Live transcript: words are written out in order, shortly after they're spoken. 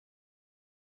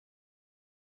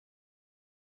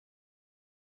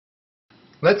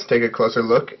Let's take a closer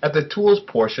look at the Tools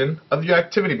portion of your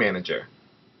Activity Manager.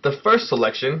 The first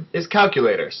selection is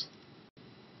Calculators.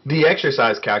 The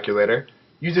Exercise Calculator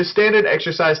uses standard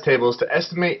exercise tables to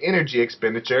estimate energy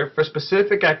expenditure for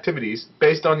specific activities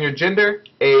based on your gender,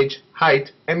 age,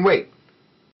 height, and weight.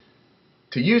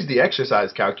 To use the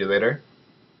Exercise Calculator,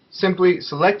 simply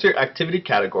select your activity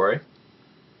category,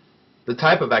 the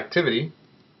type of activity,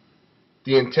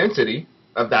 the intensity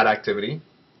of that activity,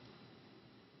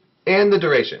 and the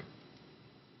duration.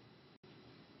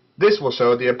 This will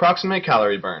show the approximate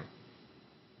calorie burn.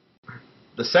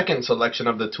 The second selection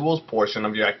of the Tools portion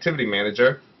of your Activity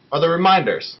Manager are the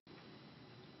reminders.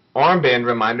 Armband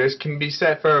reminders can be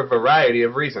set for a variety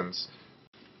of reasons.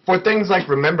 For things like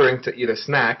remembering to eat a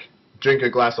snack, drink a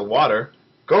glass of water,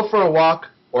 go for a walk,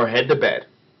 or head to bed.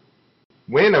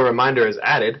 When a reminder is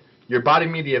added, your Body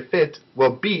Media Fit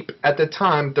will beep at the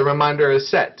time the reminder is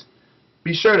set.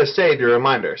 Be sure to save your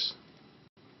reminders.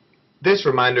 This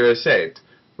reminder is saved.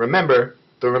 Remember,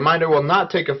 the reminder will not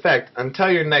take effect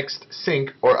until your next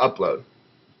sync or upload.